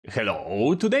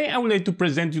Hello, today I would like to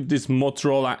present you this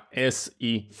Motorola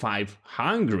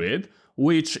SI500,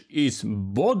 which is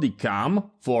body cam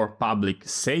for public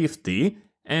safety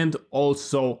and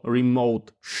also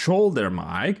remote shoulder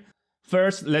mic.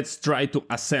 First, let's try to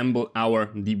assemble our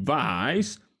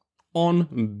device. On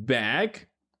back,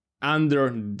 under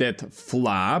that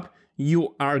flap,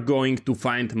 you are going to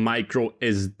find micro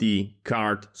SD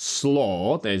card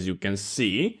slot, as you can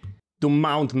see. To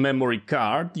mount memory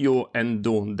card, you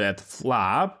undo that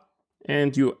flap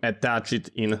and you attach it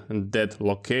in that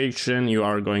location. You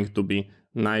are going to be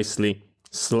nicely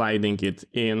sliding it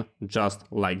in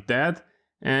just like that,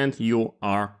 and you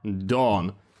are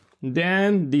done.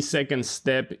 Then the second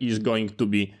step is going to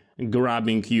be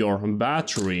grabbing your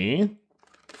battery.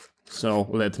 So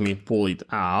let me pull it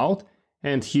out.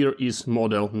 And here is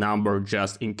model number,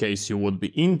 just in case you would be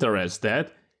interested.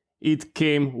 It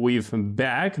came with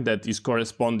bag that is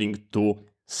corresponding to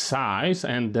size,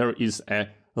 and there is a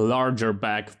larger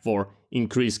bag for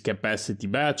increased capacity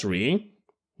battery.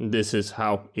 This is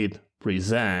how it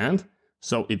presents.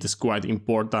 So it is quite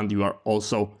important. You are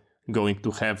also going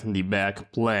to have the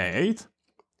back plate,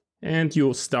 and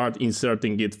you start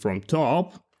inserting it from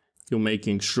top. You're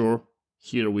making sure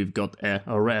here we've got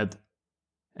a red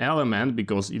element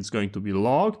because it's going to be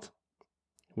locked.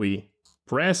 We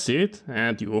press it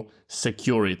and you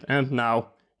secure it, and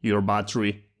now your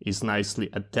battery is nicely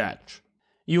attached.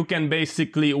 You can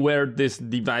basically wear this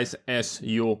device as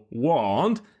you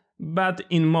want, but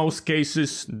in most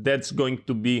cases that's going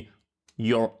to be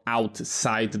your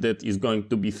outside that is going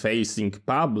to be facing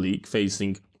public,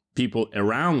 facing people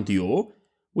around you.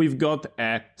 We've got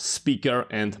a speaker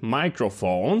and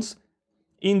microphones.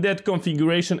 In that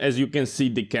configuration, as you can see,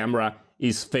 the camera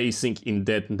is facing in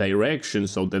that direction,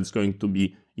 so that's going to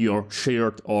be your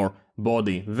shirt or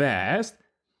body vest.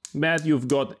 But you've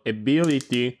got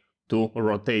ability to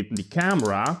rotate the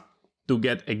camera to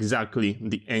get exactly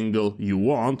the angle you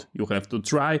want. You have to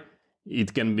try.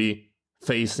 It can be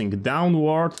facing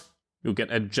downward. You can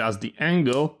adjust the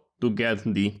angle to get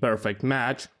the perfect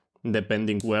match,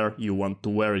 depending where you want to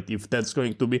wear it. If that's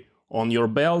going to be on your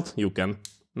belt, you can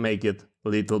make it a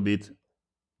little bit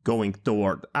going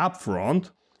toward up front.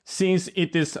 Since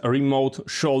it is a remote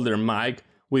shoulder mic,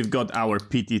 we've got our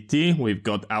PTT, we've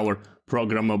got our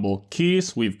programmable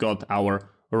keys, we've got our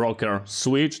rocker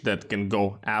switch that can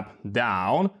go up,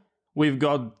 down. We've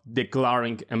got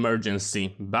declaring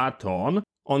emergency button.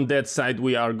 On that side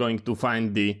we are going to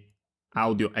find the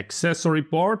audio accessory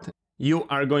port. You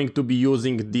are going to be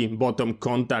using the bottom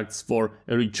contacts for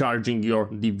recharging your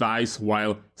device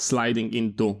while sliding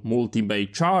into multi-bay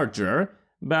charger.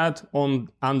 But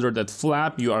under that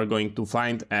flap you are going to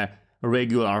find a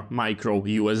regular micro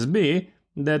USB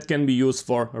that can be used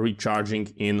for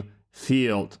recharging in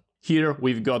field. Here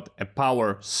we've got a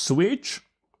power switch,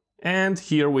 and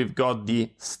here we've got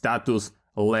the status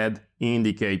LED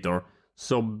indicator.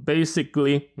 So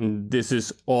basically this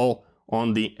is all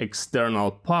on the external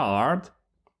part,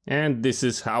 and this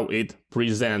is how it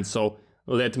presents. So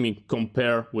let me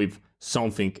compare with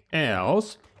something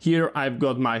else. Here I've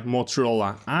got my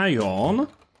Motorola Ion,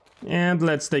 and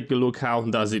let's take a look how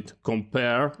does it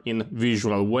compare in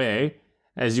visual way.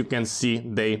 As you can see,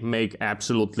 they make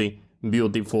absolutely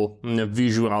beautiful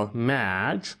visual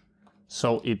match.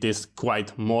 So it is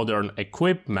quite modern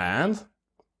equipment,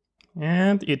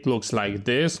 and it looks like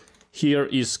this. Here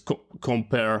is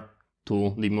compared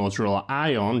to the Motorola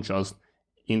Ion, just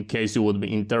in case you would be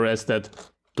interested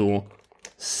to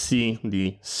see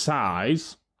the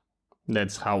size.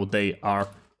 That's how they are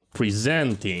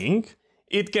presenting.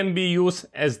 It can be used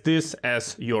as this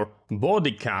as your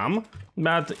body cam,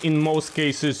 but in most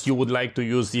cases you would like to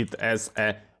use it as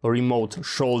a remote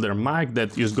shoulder mic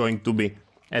that is going to be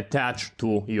attached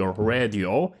to your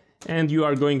radio, and you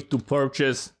are going to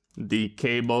purchase the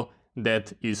cable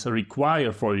that is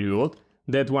required for you.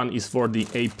 That one is for the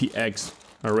APX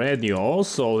radio,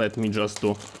 so let me just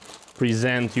to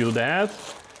present you that.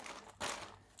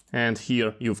 And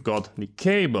here you've got the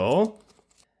cable.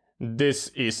 This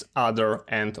is other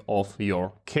end of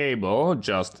your cable.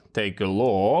 Just take a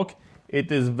look.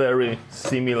 It is very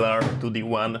similar to the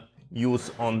one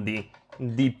used on the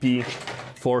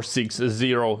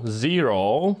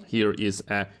DP4600. Here is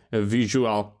a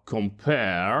visual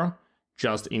compare,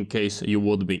 just in case you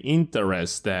would be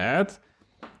interested.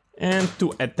 And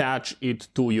to attach it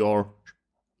to your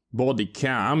body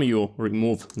cam, you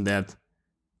remove that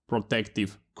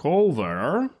protective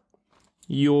cover.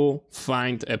 You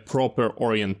find a proper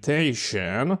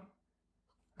orientation.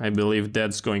 I believe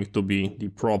that's going to be the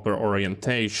proper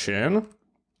orientation.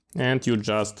 And you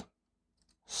just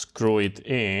screw it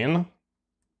in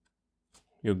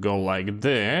You go like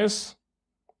this.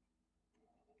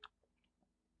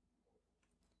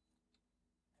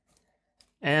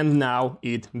 And now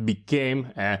it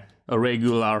became a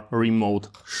regular remote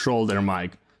shoulder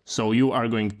mic. So you are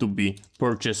going to be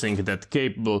purchasing that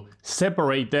cable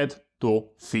separated to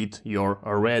fit your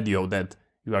radio that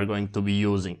you are going to be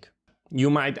using. You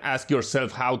might ask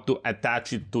yourself how to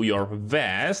attach it to your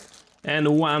vest,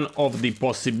 and one of the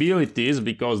possibilities,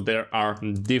 because there are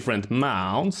different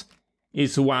mounts,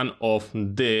 is one of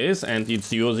this, and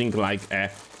it's using like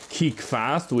a kick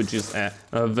fast, which is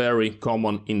a very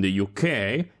common in the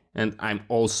UK, and I'm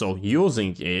also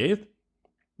using it.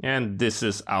 And this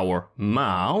is our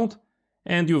mount,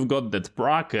 and you've got that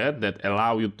bracket that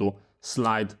allow you to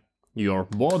slide your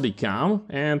body cam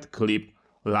and clip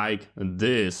like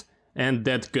this, and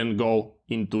that can go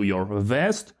into your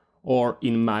vest or,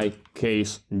 in my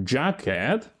case,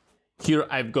 jacket. Here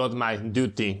I've got my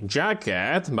duty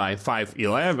jacket by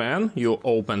 511. You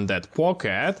open that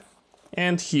pocket,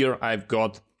 and here I've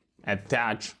got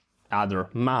attached other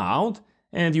mount,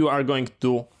 and you are going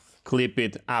to clip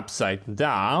it upside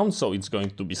down, so it's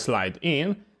going to be slide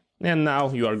in, and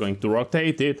now you are going to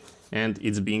rotate it, and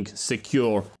it's being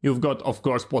secure. You've got, of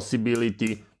course,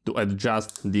 possibility to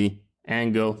adjust the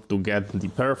angle to get the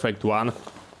perfect one,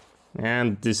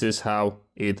 and this is how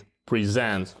it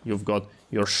presents. You've got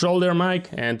your shoulder mic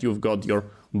and you've got your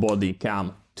body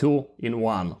cam, 2 in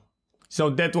 1. So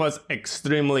that was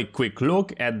extremely quick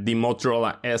look at the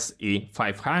Motorola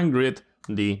SI500,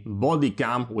 the body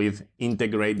cam with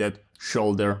integrated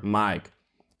shoulder mic.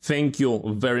 Thank you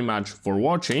very much for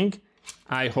watching.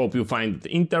 I hope you find it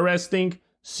interesting.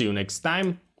 See you next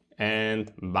time,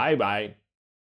 and bye bye.